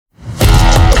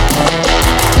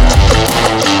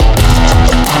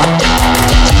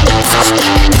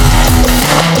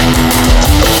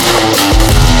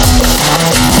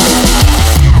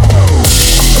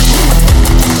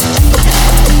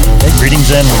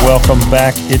welcome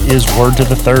back. It is Word to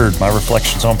the Third, my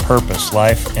reflections on purpose,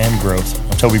 life, and growth.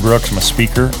 I'm Toby Brooks. I'm a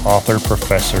speaker, author,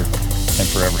 professor, and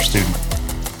forever student.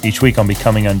 Each week on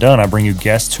Becoming Undone, I bring you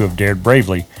guests who have dared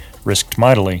bravely, risked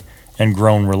mightily, and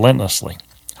grown relentlessly.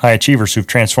 High achievers who've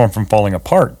transformed from falling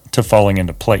apart to falling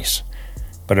into place.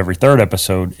 But every third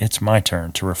episode, it's my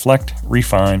turn to reflect,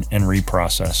 refine, and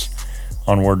reprocess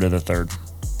on Word to the Third.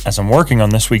 As I'm working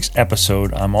on this week's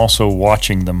episode, I'm also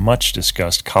watching the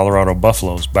much-discussed Colorado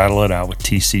Buffaloes battle it out with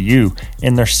TCU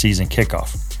in their season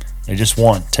kickoff. They just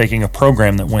won, taking a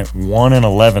program that went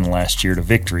 1-11 last year to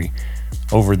victory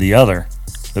over the other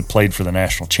that played for the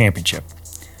national championship.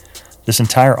 This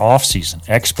entire offseason,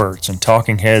 experts and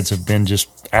talking heads have been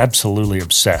just absolutely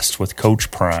obsessed with Coach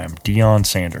Prime, Deion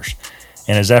Sanders,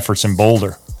 and his efforts in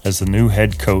Boulder as the new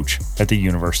head coach at the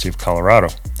University of Colorado.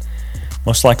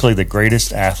 Most likely the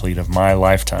greatest athlete of my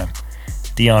lifetime,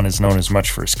 Deion is known as much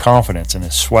for his confidence and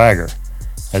his swagger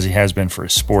as he has been for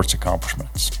his sports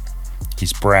accomplishments.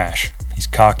 He's brash, he's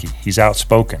cocky, he's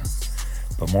outspoken,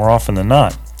 but more often than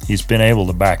not, he's been able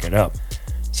to back it up.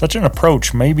 Such an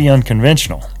approach may be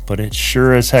unconventional, but it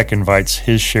sure as heck invites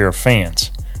his share of fans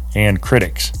and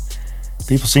critics.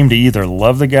 People seem to either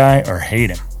love the guy or hate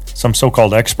him. Some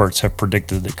so-called experts have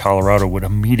predicted that Colorado would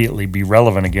immediately be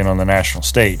relevant again on the national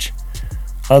stage.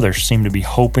 Others seem to be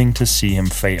hoping to see him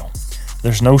fail.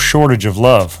 There's no shortage of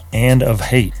love and of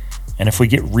hate. And if we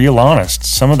get real honest,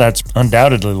 some of that's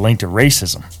undoubtedly linked to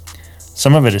racism.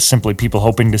 Some of it is simply people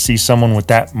hoping to see someone with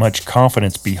that much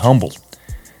confidence be humbled.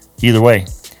 Either way,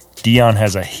 Deion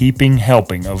has a heaping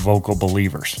helping of vocal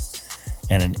believers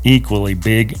and an equally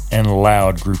big and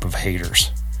loud group of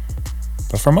haters.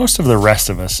 But for most of the rest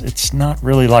of us, it's not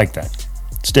really like that.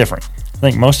 It's different. I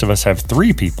think most of us have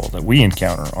three people that we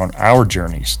encounter on our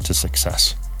journeys to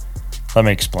success. Let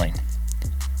me explain.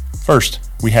 First,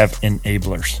 we have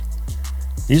enablers.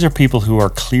 These are people who are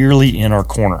clearly in our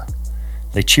corner.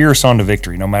 They cheer us on to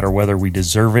victory, no matter whether we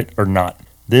deserve it or not.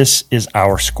 This is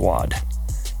our squad.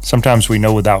 Sometimes we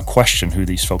know without question who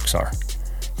these folks are.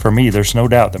 For me, there's no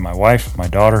doubt that my wife, my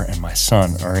daughter, and my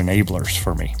son are enablers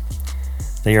for me.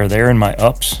 They are there in my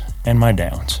ups and my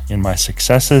downs, in my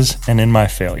successes and in my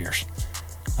failures.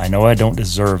 I know I don't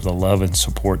deserve the love and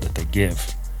support that they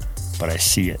give, but I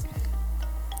see it.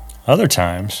 Other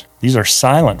times, these are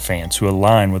silent fans who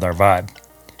align with our vibe.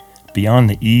 Beyond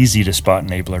the easy-to-spot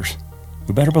enablers,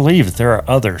 we better believe that there are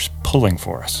others pulling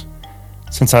for us.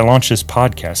 Since I launched this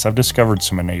podcast, I've discovered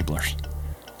some enablers,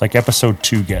 like episode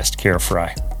 2 guest Kara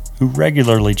Fry, who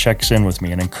regularly checks in with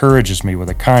me and encourages me with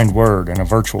a kind word and a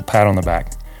virtual pat on the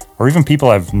back, or even people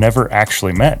I've never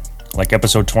actually met, like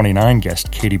episode 29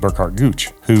 guest Katie Burkhart Gooch,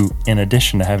 who, in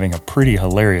addition to having a pretty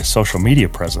hilarious social media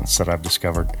presence that I've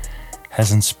discovered,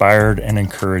 has inspired and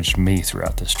encouraged me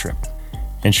throughout this trip.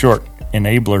 In short,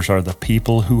 enablers are the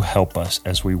people who help us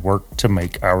as we work to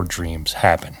make our dreams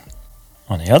happen.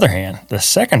 On the other hand, the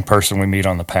second person we meet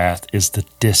on the path is the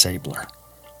disabler,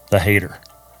 the hater,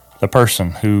 the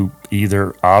person who,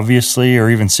 either obviously or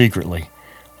even secretly,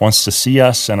 wants to see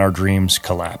us and our dreams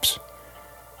collapse.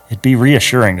 It'd be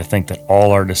reassuring to think that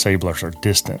all our disablers are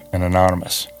distant and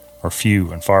anonymous, or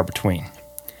few and far between.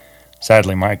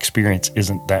 Sadly, my experience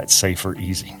isn't that safe or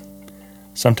easy.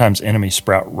 Sometimes enemies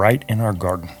sprout right in our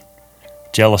garden.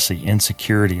 Jealousy,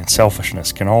 insecurity, and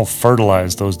selfishness can all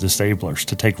fertilize those disablers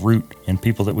to take root in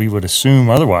people that we would assume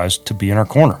otherwise to be in our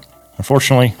corner.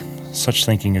 Unfortunately, such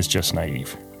thinking is just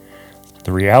naive.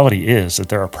 The reality is that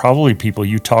there are probably people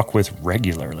you talk with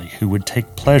regularly who would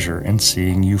take pleasure in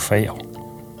seeing you fail.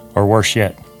 Or worse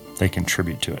yet, they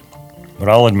contribute to it. But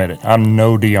I'll admit it, I'm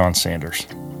no Deion Sanders.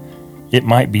 It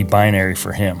might be binary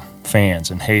for him,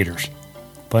 fans and haters,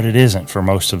 but it isn't for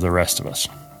most of the rest of us.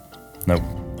 Nope.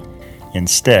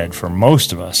 Instead, for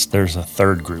most of us, there's a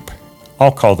third group.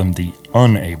 I'll call them the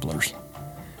unablers.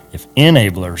 If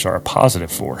enablers are a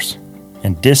positive force,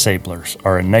 and disablers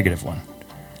are a negative one,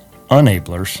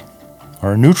 unablers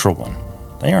are a neutral one.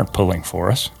 They aren't pulling for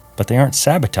us, but they aren't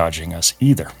sabotaging us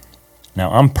either.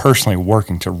 Now, I'm personally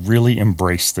working to really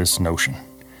embrace this notion.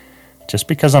 Just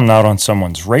because I'm not on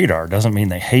someone's radar doesn't mean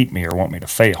they hate me or want me to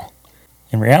fail.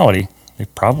 In reality, they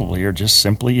probably are just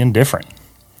simply indifferent.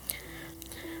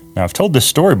 Now, I've told this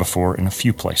story before in a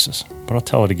few places, but I'll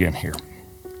tell it again here.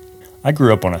 I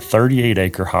grew up on a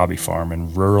 38-acre hobby farm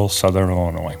in rural southern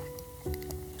Illinois.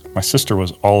 My sister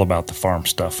was all about the farm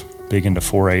stuff, big into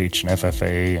 4-H and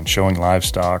FFA and showing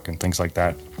livestock and things like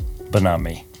that, but not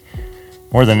me.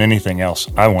 More than anything else,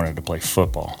 I wanted to play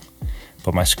football,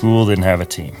 but my school didn't have a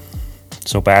team,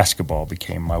 so basketball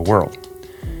became my world.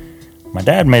 My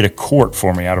dad made a court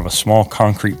for me out of a small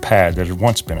concrete pad that had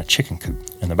once been a chicken coop.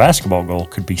 and the basketball goal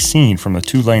could be seen from the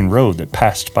 2-lane road that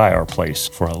passed by our place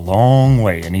for a long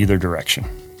way in either direction.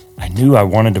 I knew I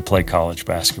wanted to play college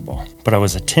basketball, but I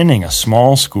was attending a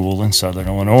small school in Southern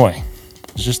Illinois.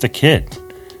 I was just a kid.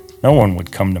 No one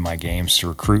would come to my games to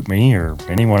recruit me or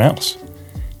anyone else.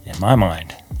 In my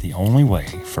mind, the only way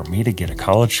for me to get a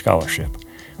college scholarship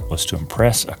was to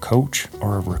impress a coach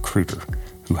or a recruiter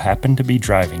who happened to be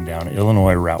driving down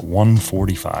Illinois Route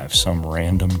 145 some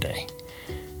random day,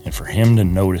 and for him to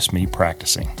notice me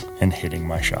practicing and hitting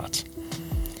my shots.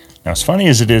 Now, as funny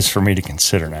as it is for me to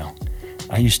consider now,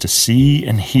 I used to see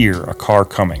and hear a car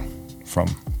coming from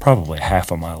probably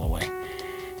half a mile away,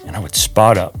 and I would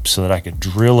spot up so that I could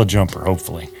drill a jumper,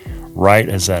 hopefully, right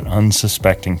as that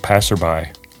unsuspecting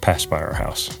passerby passed by our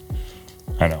house.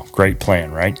 I know, great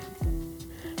plan, right?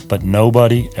 But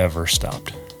nobody ever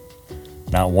stopped.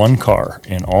 Not one car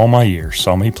in all my years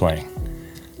saw me playing,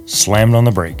 slammed on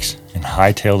the brakes, and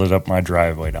hightailed it up my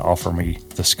driveway to offer me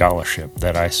the scholarship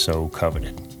that I so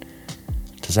coveted.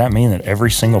 Does that mean that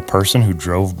every single person who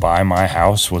drove by my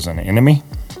house was an enemy?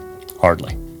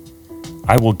 Hardly.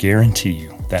 I will guarantee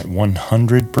you that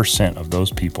 100% of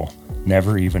those people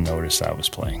never even noticed I was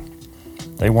playing.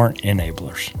 They weren't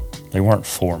enablers. They weren't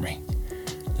for me.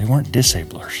 They weren't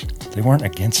disablers. They weren't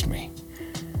against me.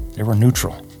 They were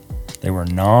neutral. They were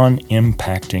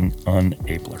non-impacting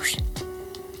unablers.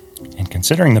 And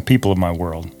considering the people of my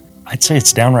world, I'd say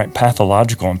it's downright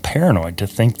pathological and paranoid to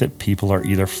think that people are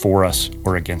either for us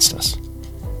or against us.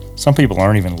 Some people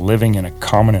aren't even living in a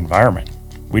common environment.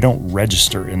 We don't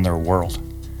register in their world.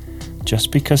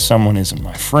 Just because someone isn't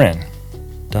my friend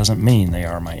doesn't mean they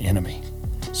are my enemy.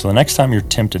 So the next time you're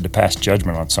tempted to pass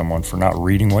judgment on someone for not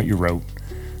reading what you wrote,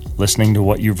 listening to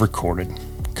what you've recorded,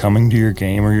 coming to your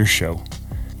game or your show,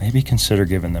 maybe consider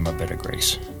giving them a bit of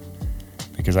grace.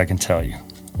 Because I can tell you,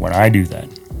 when I do that,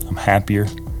 I'm happier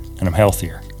and I'm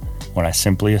healthier when I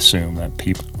simply assume that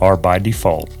people are by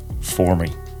default for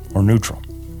me or neutral.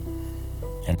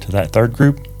 And to that third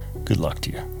group, good luck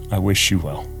to you. I wish you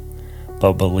well.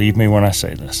 But believe me when I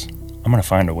say this, I'm going to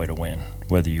find a way to win,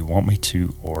 whether you want me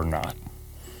to or not.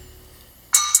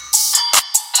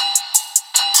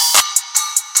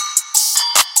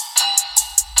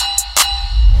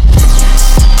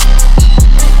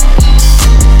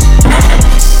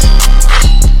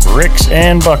 Bricks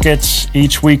and buckets.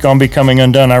 Each week on Becoming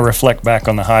Undone, I reflect back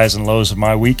on the highs and lows of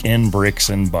my week in bricks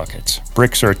and buckets.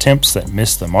 Bricks are attempts that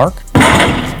miss the mark,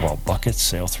 while buckets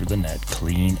sail through the net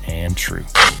clean and true.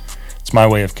 It's my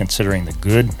way of considering the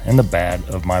good and the bad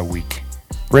of my week.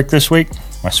 Brick this week,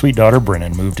 my sweet daughter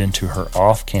Brennan moved into her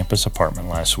off-campus apartment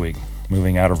last week,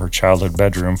 moving out of her childhood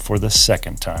bedroom for the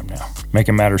second time now.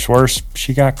 Making matters worse,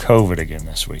 she got COVID again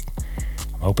this week.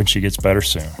 I'm hoping she gets better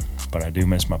soon. But I do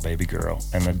miss my baby girl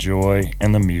and the joy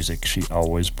and the music she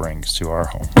always brings to our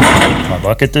home. My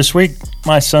bucket this week,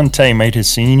 my son Tay made his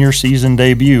senior season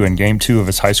debut in Game 2 of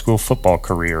his high school football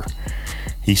career.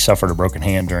 He suffered a broken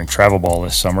hand during travel ball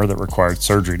this summer that required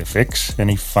surgery to fix, and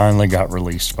he finally got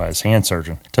released by his hand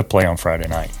surgeon to play on Friday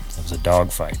night. It was a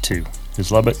dogfight, too.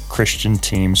 His Lubbock Christian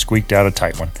team squeaked out a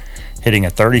tight one, hitting a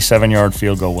 37-yard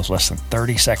field goal with less than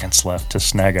 30 seconds left to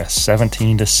snag a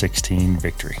 17-16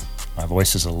 victory. My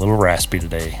voice is a little raspy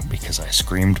today because I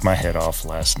screamed my head off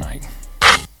last night.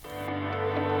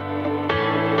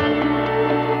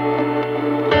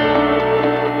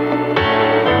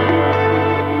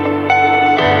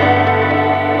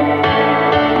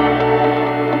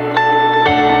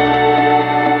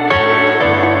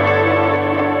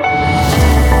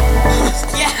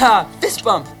 Yeah, fist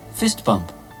bump. Fist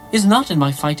bump is not in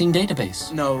my fighting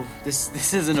database. No,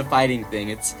 this isn't a fighting thing.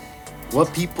 It's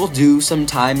what people do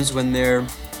sometimes when they're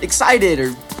excited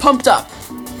or pumped up.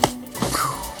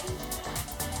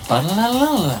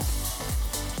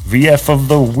 VF of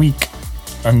the Week.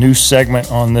 A new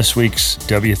segment on this week's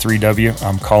W3W.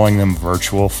 I'm calling them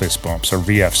virtual fist bumps, or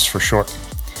VFs for short.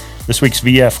 This week's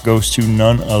VF goes to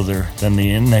none other than the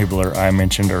enabler I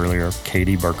mentioned earlier,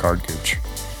 Katie Burkhardt Gooch.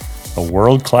 A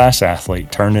world-class athlete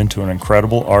turned into an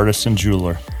incredible artist and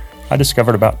jeweler. I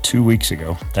discovered about 2 weeks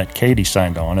ago that Katie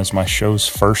signed on as my show's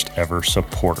first ever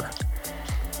supporter.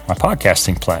 My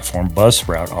podcasting platform,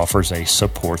 Buzzsprout, offers a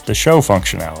support the show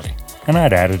functionality, and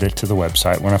I'd added it to the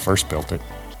website when I first built it.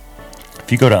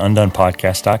 If you go to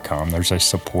undonepodcast.com, there's a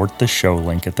support the show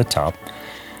link at the top.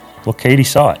 Well, Katie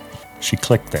saw it. She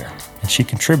clicked there, and she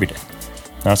contributed.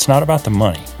 Now, it's not about the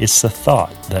money. It's the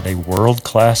thought that a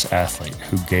world-class athlete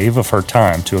who gave of her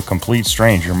time to a complete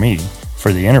stranger, me,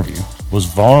 for the interview, was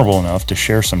vulnerable enough to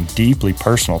share some deeply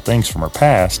personal things from her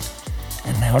past,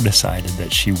 and now decided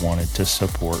that she wanted to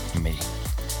support me.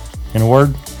 In a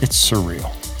word, it's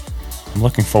surreal. I'm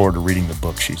looking forward to reading the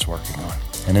book she's working on.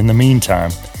 And in the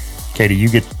meantime, Katie, you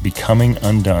get Becoming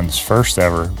Undone's first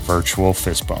ever virtual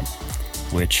fist bump,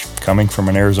 which, coming from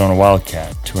an Arizona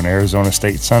Wildcat to an Arizona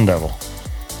State Sun Devil,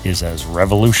 is as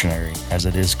revolutionary as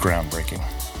it is groundbreaking.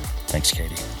 Thanks,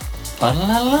 Katie.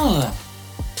 Ba-la-la-la.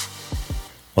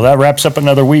 Well, that wraps up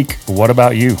another week. What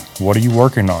about you? What are you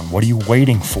working on? What are you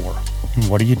waiting for? And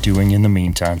what are you doing in the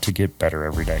meantime to get better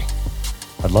every day?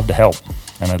 I'd love to help,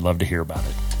 and I'd love to hear about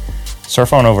it.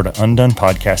 Surf on over to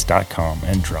undonepodcast.com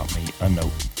and drop me a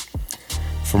note.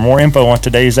 For more info on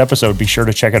today's episode, be sure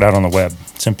to check it out on the web.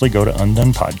 Simply go to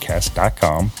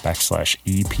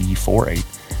undonepodcast.com/EP48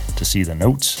 to see the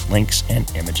notes, links,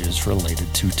 and images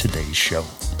related to today's show.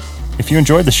 If you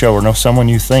enjoyed the show or know someone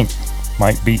you think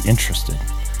might be interested,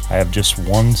 I have just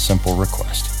one simple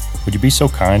request. Would you be so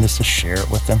kind as to share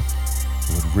it with them?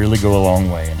 It would really go a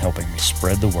long way in helping me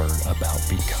spread the word about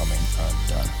Becoming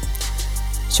Undone.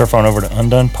 Surf on over to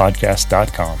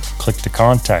undonepodcast.com, click the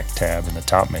contact tab in the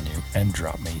top menu, and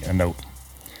drop me a note.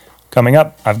 Coming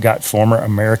up, I've got former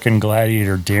American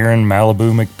Gladiator Darren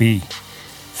Malibu McBee,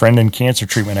 friend and cancer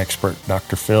treatment expert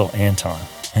Dr. Phil Anton,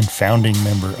 and founding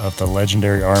member of the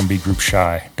legendary R&B group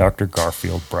Shy, Dr.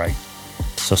 Garfield Bright.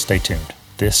 So stay tuned.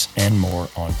 This and more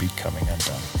on Becoming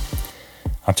Undone.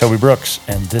 I'm Toby Brooks,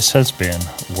 and this has been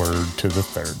Word to the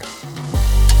Third.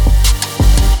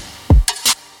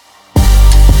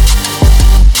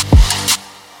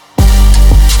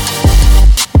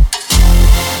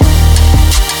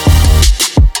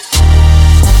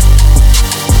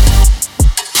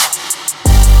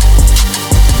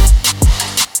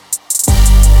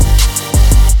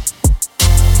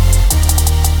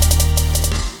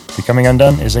 Becoming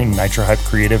Undone is a Nitro Hype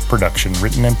creative production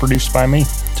written and produced by me,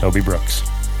 Toby Brooks.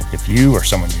 If you or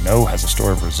someone you know has a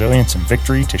story of resilience and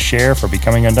victory to share for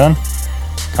Becoming Undone,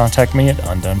 contact me at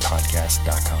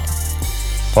undonepodcast.com.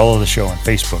 Follow the show on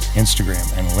Facebook,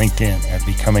 Instagram, and LinkedIn at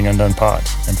Becoming Undone Pod,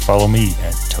 and follow me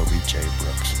at Toby J.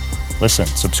 Brooks. Listen,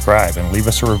 subscribe, and leave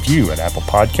us a review at Apple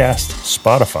Podcasts,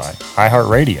 Spotify,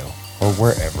 iHeartRadio, or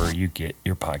wherever you get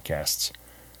your podcasts.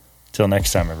 Till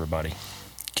next time, everybody,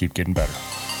 keep getting better.